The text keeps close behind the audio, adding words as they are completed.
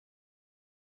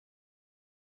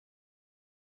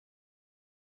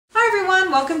Hi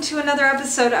everyone, welcome to another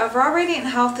episode of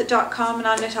rawradianthealth.com, and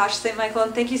I'm Natasha St. Michael,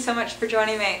 and thank you so much for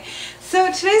joining me. So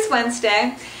today's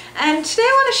Wednesday, and today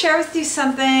I want to share with you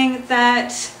something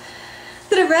that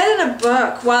I read in a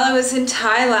book while I was in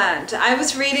Thailand. I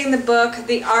was reading the book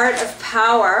The Art of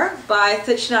Power by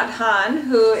Thich Nhat Hanh,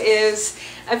 who is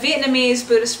a Vietnamese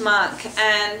Buddhist monk,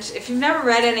 and if you've never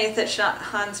read any of Thich Nhat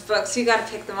Hanh's books, you got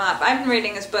to pick them up. I've been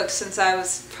reading his books since I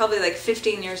was probably like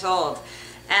 15 years old.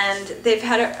 And they've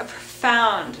had a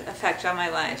profound effect on my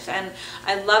life. And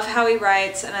I love how he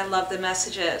writes, and I love the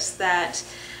messages that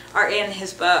are in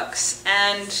his books.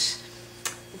 And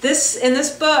in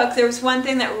this book, there was one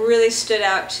thing that really stood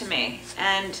out to me.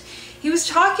 And he was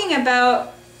talking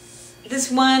about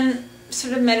this one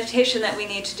sort of meditation that we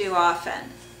need to do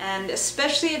often. And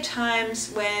especially at times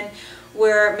when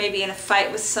we're maybe in a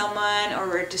fight with someone, or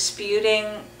we're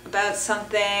disputing about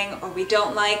something, or we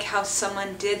don't like how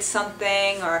someone did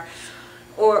something, or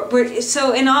when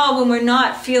we're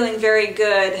not feeling very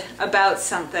good about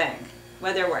something,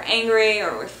 whether we're angry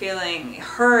or we're feeling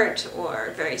hurt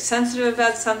or very sensitive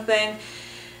about something,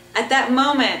 at that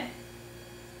moment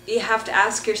you have to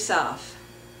ask yourself,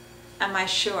 am I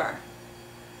sure?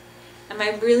 Am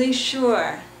I really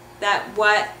sure that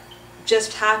what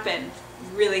just happened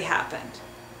really happened?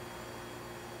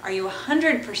 Are you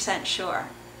 100% sure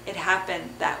it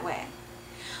happened that way?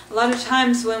 A lot of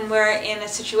times when we're in a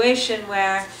situation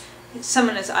where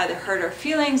someone has either hurt our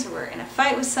feelings, or we're in a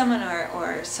fight with someone,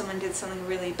 or someone did something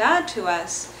really bad to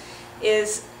us,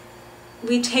 is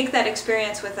we take that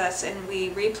experience with us and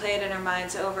we replay it in our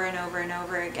minds over and over and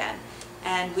over again.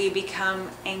 And we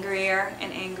become angrier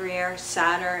and angrier,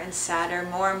 sadder and sadder,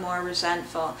 more and more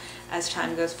resentful as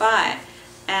time goes by.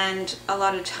 And a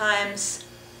lot of times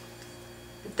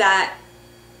that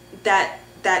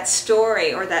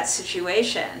story or that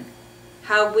situation,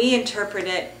 how we interpret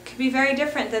it could be very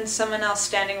different than someone else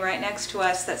standing right next to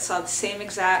us that saw the same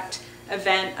exact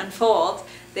event unfold.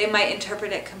 They might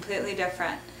interpret it completely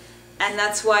different. And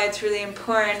that's why it's really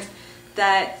important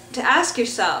to ask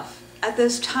yourself, at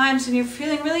those times when you're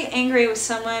feeling really angry with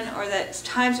someone, or that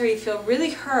times where you feel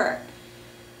really hurt,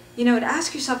 to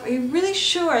ask yourself, are you really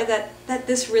sure that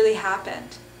this really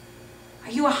happened?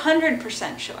 Are you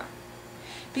 100% sure?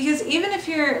 Because even if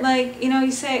you're like,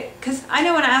 you say, because I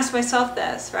know when I ask myself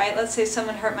this, right? Let's say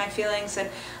someone hurt my feelings, and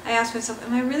I ask myself,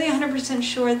 am I really 100%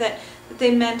 sure that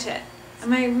they meant it?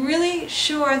 Am I really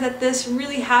sure that this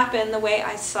really happened the way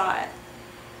I saw it?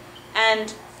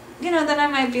 And then I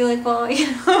might be like, well,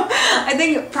 I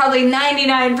think probably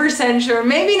 99% sure,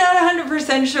 maybe not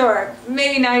 100% sure,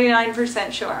 maybe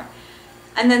 99% sure.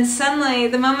 And then suddenly,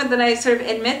 the moment that I sort of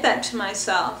admit that to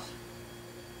myself,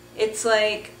 it's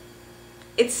like,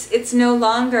 it's no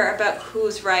longer about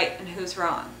who's right and who's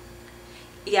wrong.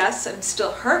 Yes, I'm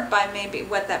still hurt by maybe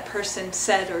what that person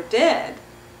said or did,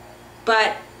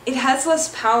 but it has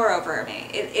less power over me.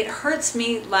 It hurts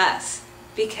me less,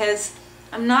 because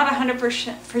I'm not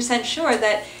 100% sure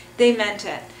that they meant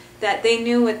it, that they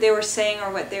knew what they were saying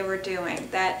or what they were doing,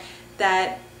 that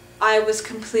I was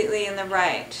completely in the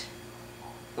right,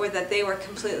 or that they were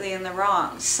completely in the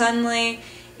wrong. Suddenly,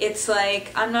 it's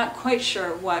like, I'm not quite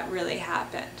sure what really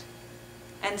happened.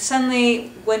 And suddenly,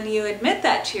 when you admit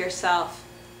that to yourself,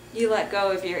 you let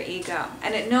go of your ego.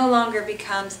 And it no longer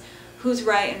becomes who's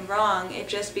right and wrong. It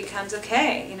just becomes,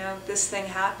 okay, this thing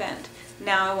happened.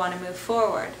 Now I want to move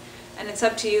forward. And it's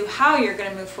up to you how you're going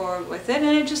to move forward with it.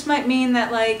 And it just might mean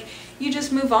that, like, you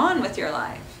just move on with your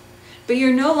life. But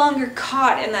you're no longer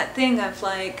caught in that thing of,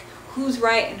 like, who's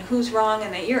right and who's wrong,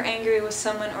 and that you're angry with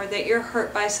someone, or that you're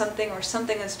hurt by something, or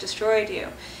something has destroyed you.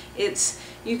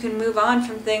 You can move on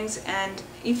from things, and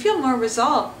you feel more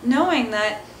resolved knowing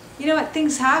that,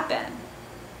 things happen.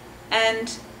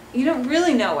 And you don't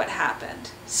really know what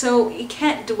happened. So you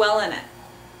can't dwell in it.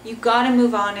 You've got to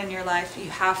move on in your life. You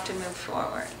have to move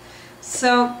forward.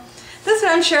 So that's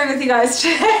what I'm sharing with you guys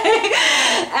today.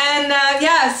 And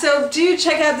yeah, so do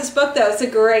check out this book though. It's a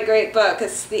great, great book.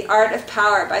 It's The Art of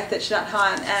Power by Thich Nhat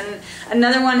Hanh. And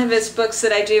another one of his books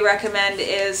that I do recommend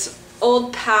is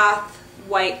Old Path,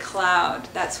 White Cloud.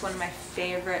 That's one of my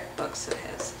favorite books of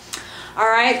his.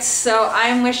 Alright, so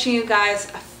I'm wishing you guys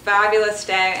a fabulous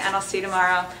day, and I'll see you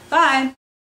tomorrow. Bye!